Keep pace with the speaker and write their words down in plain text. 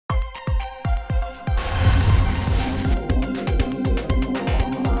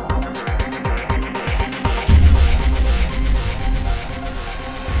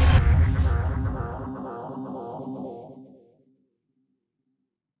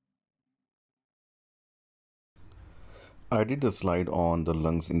I did a slide on the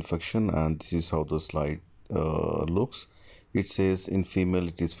lungs infection, and this is how the slide looks. It says in female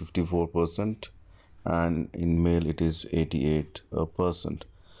it is 54% and in male it is 88%.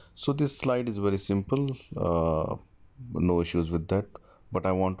 So this slide is very simple, no issues with that, but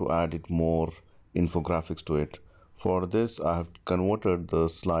I want to add it more infographics to it. For this I have converted the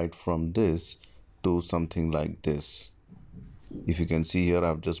slide from this to something like this. If you can see here,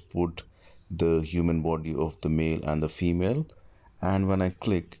 I've just put the human body of the male and the female, and when I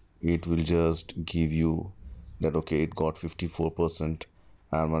click it will just give you that okay, it got 54%,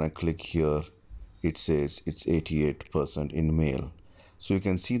 and when I click here it says it's 88% in male. So you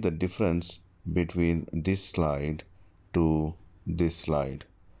can see the difference between this slide to this slide.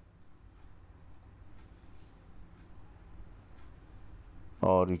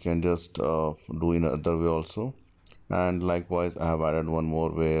 Or you can just do in another way also. And likewise I have added one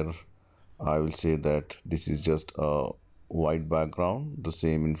more where I will say that this is just a white background, the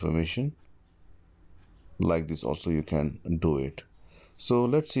same information. Like this also you can do it. So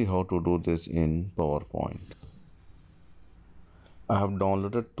let's see how to do this in PowerPoint. I have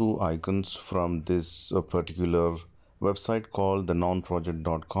downloaded two icons from this particular website called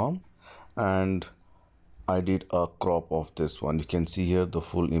thenonproject.com, and I did a crop of this one. You can see here the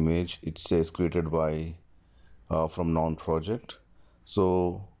full image. It says created by from non-project.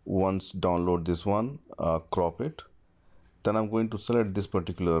 So once download this one, crop it, then I'm going to select this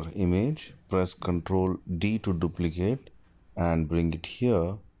particular image, press Ctrl D to duplicate and bring it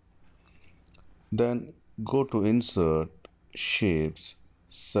here, then go to insert shapes,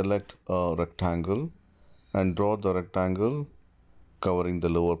 select a rectangle and draw the rectangle covering the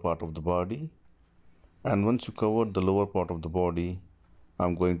lower part of the body. And once you cover the lower part of the body,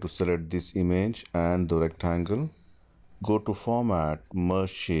 I'm going to select this image and the rectangle, go to format,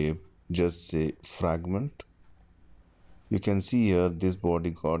 merge shape, just say fragment. You can see here this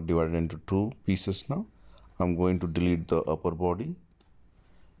body got divided into two pieces now. I'm going to delete the upper body,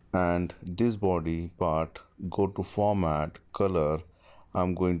 and this body part, go to format, color.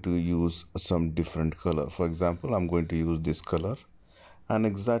 I'm going to use some different color. For example, I'm going to use this color and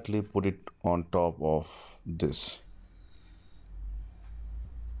exactly put it on top of this.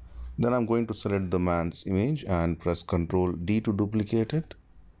 Then I'm going to select the man's image and press Ctrl D to duplicate it.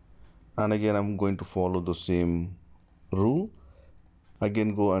 And again, I'm going to follow the same rule.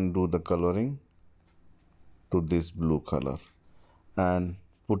 Again, go and do the coloring to this blue color and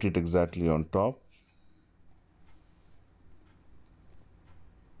put it exactly on top.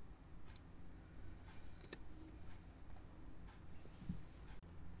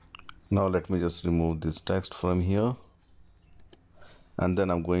 Now let me just remove this text from here. And then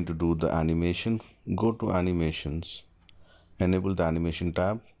I'm going to do the animation. Go to animations, enable the animation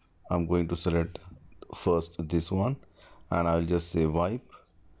tab. I'm going to select first this one and I'll just say wipe.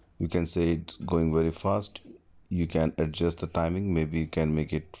 You can say it's going very fast. You can adjust the timing, maybe you can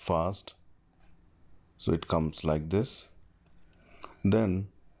make it fast so it comes like this. Then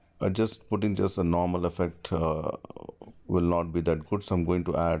just putting just a normal effect will not be that good, so I'm going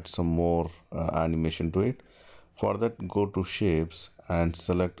to add some more animation to it. For that, go to shapes and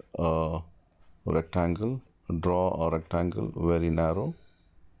select a rectangle, draw a rectangle very narrow.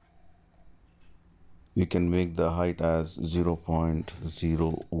 You can make the height as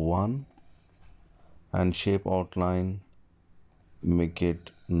 0.01 and shape outline, make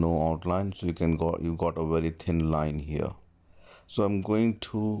it no outline, so you got a very thin line here. So I'm going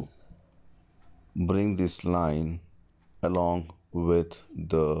to bring this line along with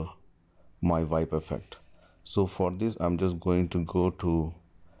my wipe effect. So for this I'm just going to go to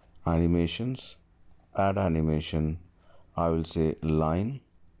animations, add animation. I will say line.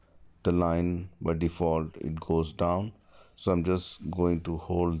 The line by default it goes down, so I'm just going to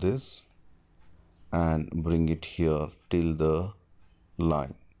hold this and bring it here till the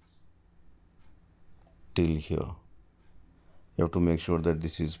line, till here. You have to make sure that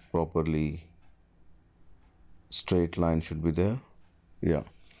this is properly straight line should be there. Yeah,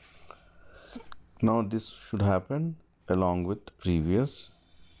 now this should happen along with previous,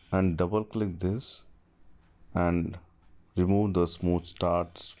 and double click this and remove the smooth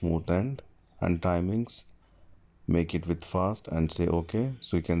start, smooth end and timings, make it with fast and say okay.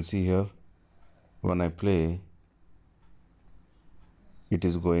 So you can see here when I play it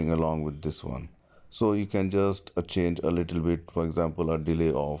is going along with this one. So you can just change a little bit, for example a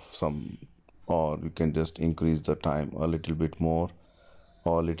delay of some, or you can just increase the time a little bit more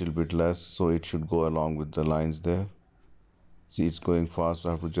or a little bit less, so it should go along with the lines there. See, it's going fast, so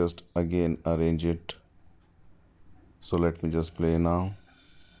I have to just again arrange it. So let me just play now.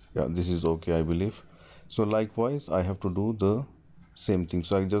 Yeah, this is okay, I believe. So likewise I have to do the same thing.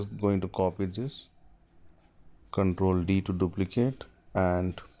 So I'm just going to copy this, Control D to duplicate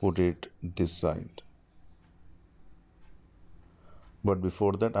and put it this side. But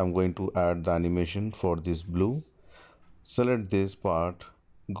before that I'm going to add the animation for this blue. Select this part,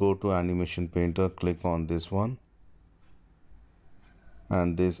 go to Animation Painter, click on this one,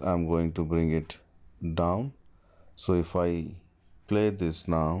 and this I'm going to bring it down. So if I play this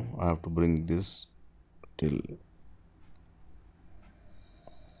now, I have to bring this till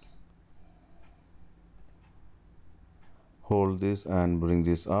hold this and bring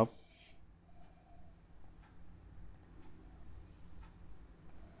this up.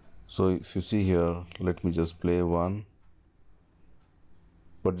 So if you see here, let me just play one,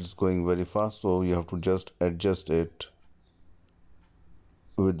 but it's going very fast, so you have to just adjust it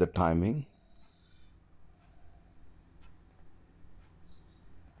with the timing.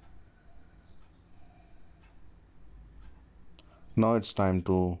 Now it's time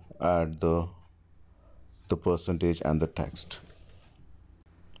to add the percentage and the text.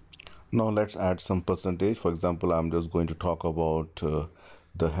 Now let's add some percentage. For example, I'm just going to talk about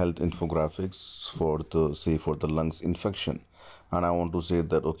the health infographics for the lungs infection, and I want to say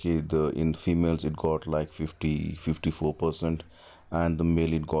that okay, in females it got like 54%, and the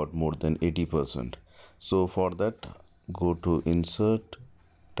male it got more than 80%. So for that, go to insert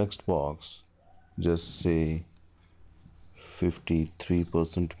text box, just say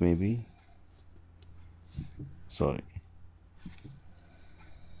 53% maybe, sorry,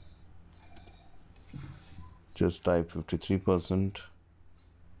 just type 53%.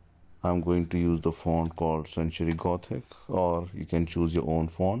 I'm going to use the font called Century Gothic, or you can choose your own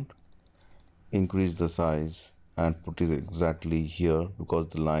font. Increase the size and put it exactly here because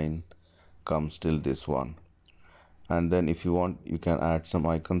the line comes till this one. And then if you want, you can add some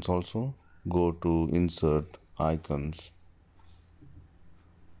icons also. Go to insert icons.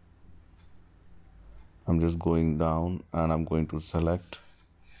 I'm just going down and I'm going to select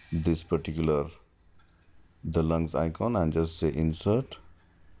this particular the lungs icon and just say insert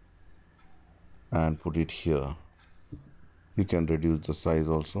and put it here. You can reduce the size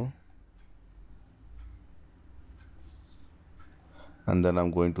also, and then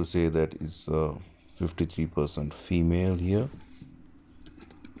I'm going to say that it's 53% female here.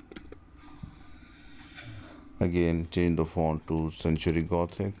 Again, change the font to Century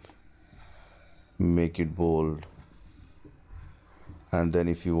Gothic, make it bold, and then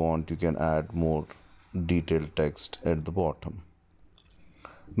if you want you can add more detailed text at the bottom.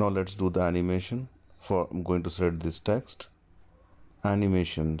 Now let's do the animation. I'm going to select this text,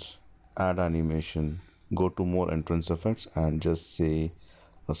 animations, add animation, go to more entrance effects and just say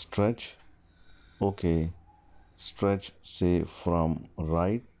a stretch. Okay, stretch say from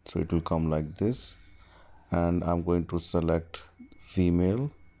right, so it will come like this, and I'm going to select female.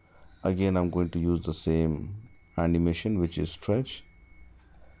 Again, I'm going to use the same animation, which is stretch,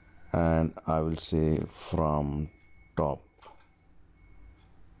 and I will say from top.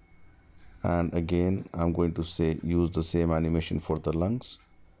 And again, I'm going to say use the same animation for the lungs.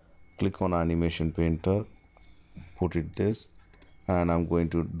 Click on Animation Painter, put it this, and I'm going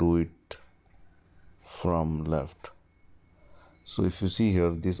to do it from left. So if you see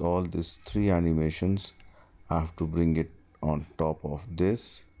here, all these three animations, I have to bring it on top of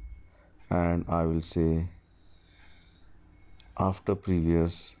this, and I will say after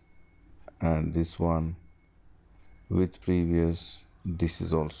previous, and this one with previous, this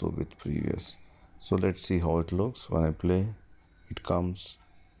is also with previous. So let's see how it looks when I play. It comes,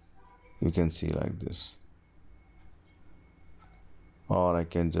 you can see like this, or I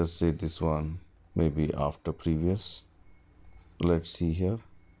can just say this one maybe after previous. Let's see here,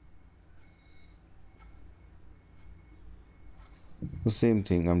 the same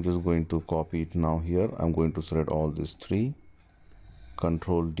thing. I'm just going to copy it now. Here I'm going to select all these three,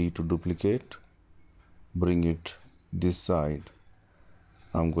 Control D to duplicate, bring it this side.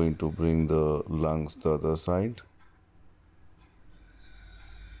 I'm going to bring the lungs the other side.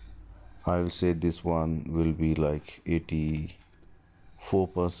 I will say this one will be like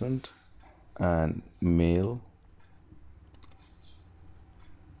 84% and male.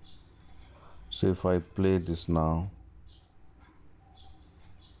 So if I play this now,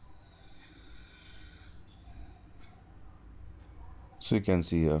 so you can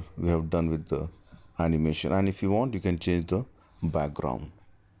see here we have done with the animation, and if you want you can change the background.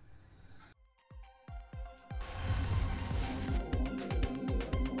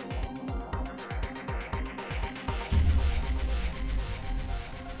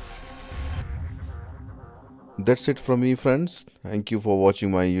 That's it from me, friends. Thank you for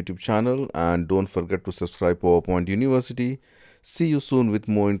watching my YouTube channel, and don't forget to subscribe PowerPoint University. See you soon with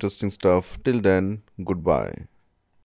more interesting stuff. Till then, goodbye.